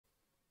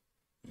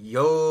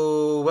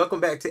Yo, welcome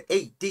back to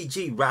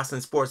ATG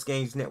Wrestling Sports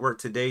Games Network.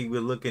 Today we're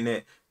looking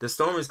at The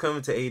Storm is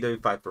coming to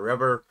AEW Fight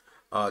Forever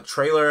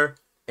trailer,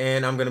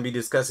 and I'm going to be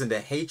discussing the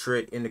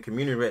hatred in the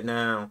community right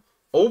now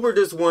over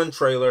this one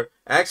trailer.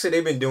 Actually,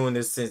 they've been doing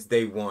this since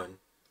day one.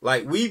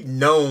 Like, we've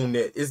known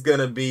that it's going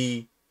to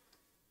be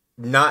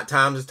not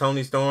times as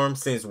Toni Storm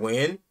since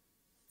when?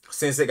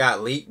 Since it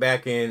got leaked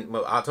back in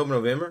October,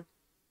 November.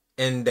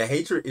 And the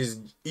hatred is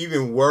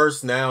even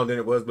worse now than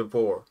it was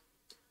before.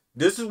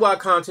 This is why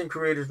content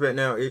creators right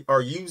now are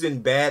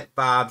using bad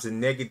vibes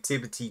and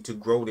negativity to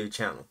grow their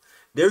channel.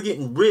 They're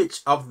getting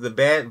rich off of the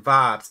bad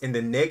vibes and the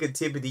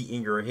negativity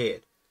in your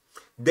head.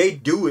 They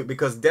do it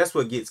because that's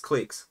what gets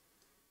clicks.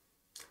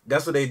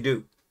 That's what they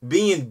do.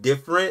 Being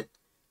different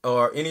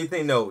or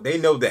anything, no, they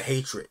know the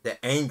hatred,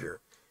 the anger,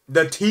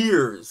 the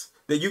tears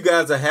that you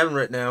guys are having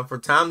right now for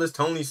timeless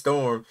Toni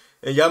Storm.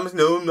 And y'all must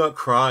know I'm not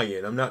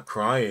crying. I'm not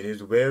crying.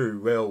 It's very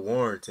well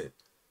warranted.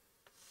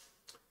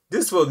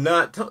 This will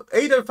not,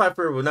 AEW Fight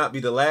Forever will not be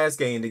the last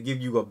game to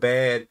give you a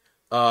bad,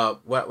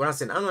 when I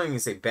say, I'm not even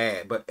say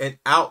bad, but an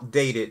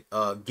outdated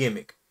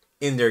gimmick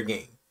in their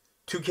game.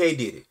 2K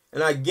did it.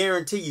 And I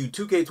guarantee you,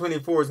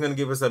 2K24 is going to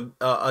give us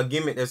a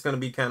gimmick that's going to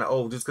be kind of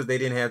old just because they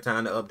didn't have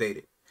time to update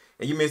it.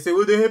 And you may say,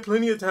 well, they had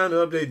plenty of time to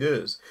update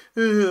this.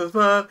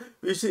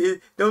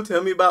 Don't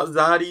tell me about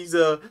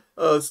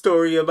Zadi's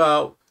story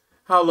about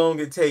how long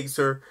it takes,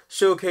 or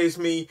showcase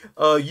me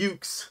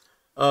Yuke's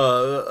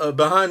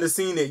behind the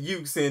scene at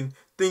Ukes and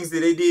things that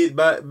they did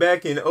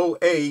back in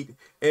 08,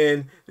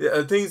 and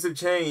things have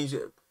changed.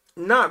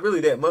 Not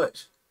really that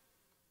much.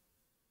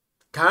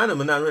 Kind of,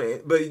 but not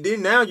really. But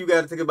then now you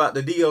got to think about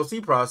the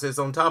DLC process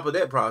on top of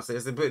that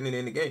process and putting it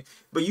in the game.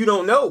 But you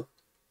don't know.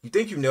 You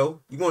think you know.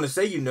 You want to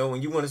say you know,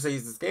 and you want to say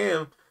it's a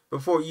scam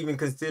before even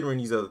considering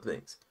these other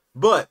things.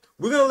 But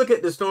we're going to look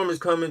at The Storm is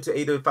coming to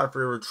AEW Fight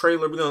Forever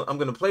trailer. I'm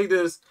going to play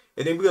this,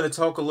 and then we're going to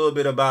talk a little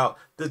bit about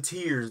the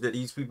tears that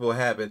these people are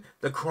having,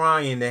 the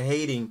crying, the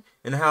hating,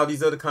 and how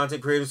these other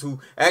content creators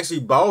who actually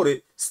bought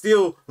it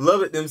still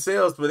love it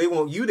themselves, but they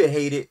want you to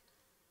hate it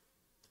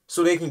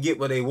so they can get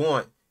what they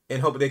want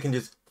and hope they can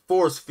just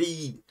force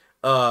feed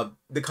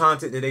the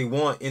content that they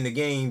want in the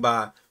game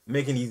by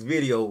making these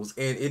videos.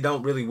 And it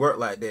don't really work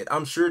like that.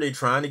 I'm sure they're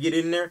trying to get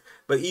in there,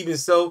 but even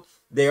so,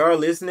 they are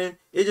listening.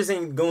 It just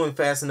ain't going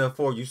fast enough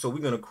for you, so we're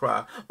going to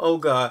cry. Oh,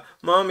 God,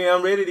 Mommy,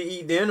 I'm ready to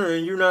eat dinner,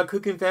 and you're not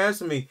cooking fast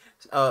for me.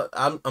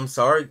 I'm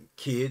sorry,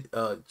 kid.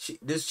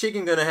 This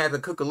chicken going to have to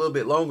cook a little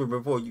bit longer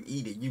before you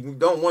eat it. You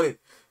don't want it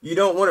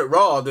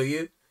raw, do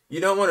you? You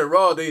don't want it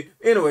raw, do you?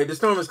 Anyway, The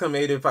Storm is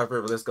coming to AEW Fight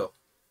Forever. Let's go.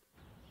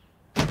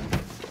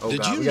 Oh,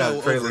 Did God, you know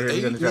over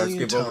 8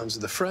 million tons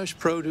of the fresh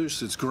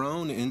produce that's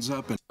grown ends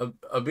up in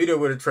a video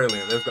with a trailer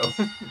in. Let's go.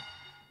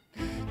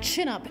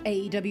 Chin up,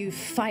 AEW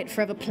Fight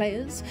Forever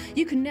players.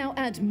 You can now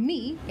add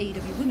me,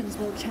 AEW Women's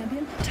World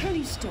Champion,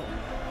 Toni Storm.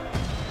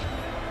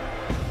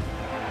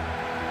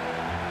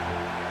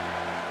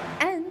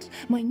 And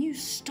my new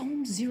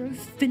Storm Zero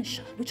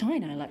finisher, which I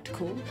now like to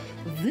call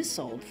this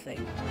old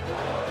thing.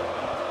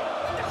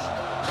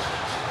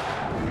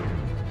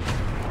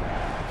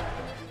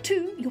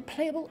 To your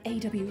playable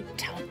AEW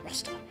talent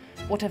roster,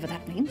 whatever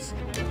that means.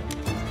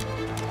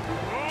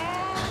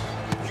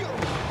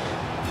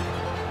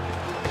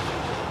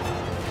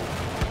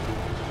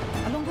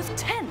 Along with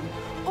 10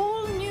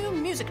 all-new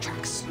music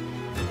tracks.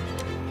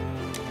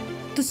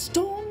 The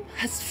storm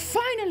has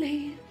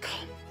finally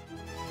come.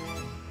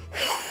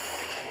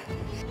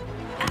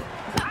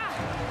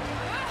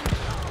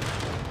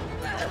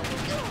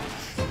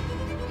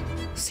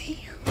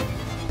 See?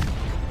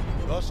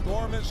 The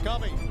Storm is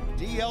coming.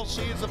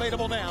 DLC is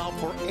available now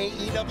for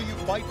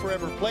AEW Fight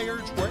Forever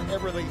players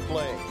wherever they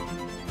play.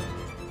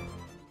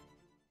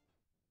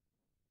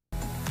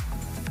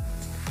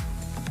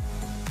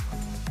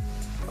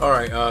 All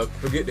right,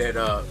 forget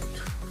that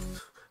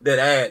that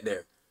ad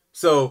there.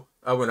 So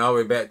I went all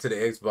the way back to the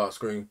Xbox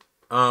screen.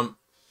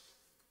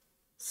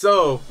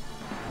 So,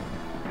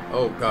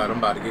 oh God, I'm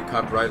about to get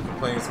copyrighted for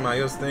playing somebody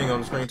else's thing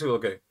on the screen too.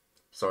 Okay,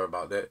 sorry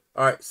about that.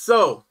 All right,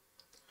 so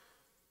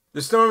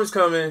The Storm is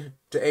coming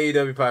to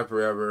AEW Fight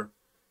Forever.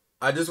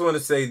 I just want to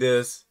say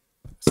this: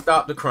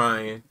 stop the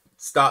crying,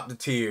 stop the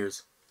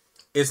tears.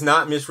 It's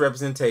not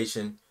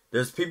misrepresentation.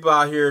 There's people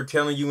out here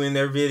telling you in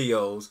their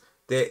videos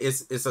that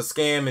it's a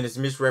scam and it's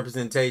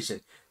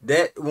misrepresentation.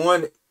 That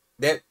one,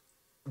 that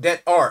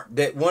art,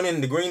 that one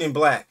in the green and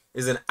black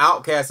is an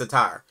OutCast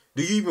attire.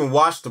 Do you even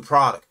watch the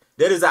product?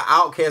 That is an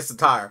OutCast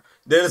attire.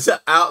 That is an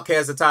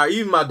OutCast attire.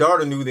 Even my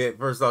daughter knew that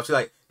first off. She's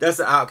like, that's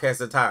an OutCast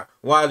attire.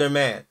 Why are they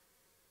mad?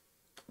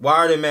 Why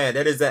are they mad?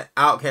 That is an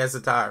OutCast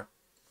attire.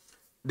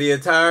 The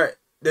attire,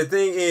 the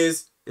thing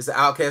is, it's an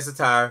OutCast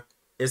attire.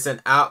 It's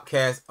an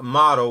OutCast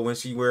model when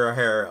she wear her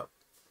hair up.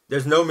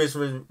 There's no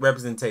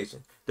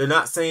misrepresentation. They're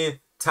not saying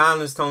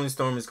timeless Toni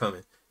Storm is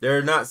coming.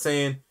 They're not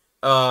saying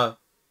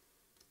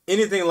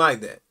anything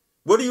like that.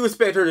 What do you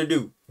expect her to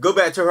do? Go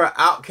back to her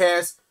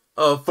OutCast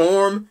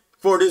form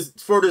for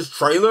this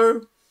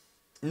trailer?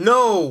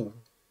 No.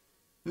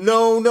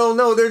 No.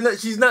 They're not.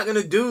 She's not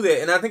gonna do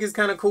that. And I think it's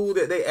kind of cool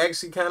that they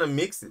actually kind of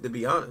mixed it. To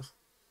be honest,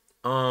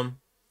 and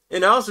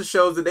it also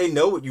shows that they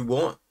know what you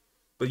want,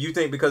 but you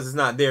think because it's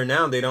not there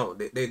now, they're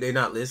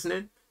not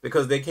listening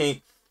because they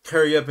can't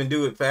hurry up and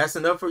do it fast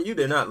enough for you.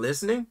 They're not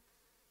listening.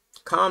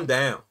 Calm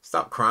down.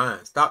 Stop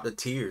crying. Stop the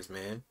tears,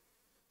 man.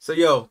 So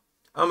yo,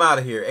 I'm out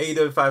of here.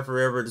 AEW Fight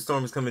Forever. The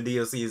Storm is Coming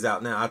DLC is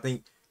out now. I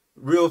think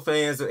real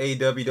fans of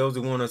AEW, those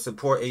who want to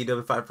support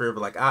AEW Fight Forever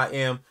like I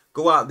am,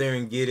 go out there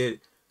and get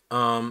it.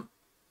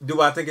 Do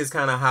I think it's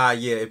kind of high?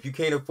 Yeah. If you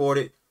can't afford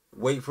it,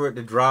 wait for it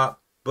to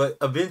drop, but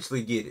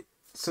eventually get it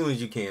as soon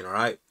as you can. All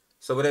right.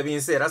 So with that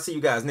being said, I'll see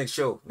you guys next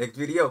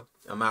video.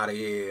 I'm out of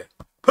here.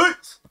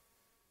 Peace.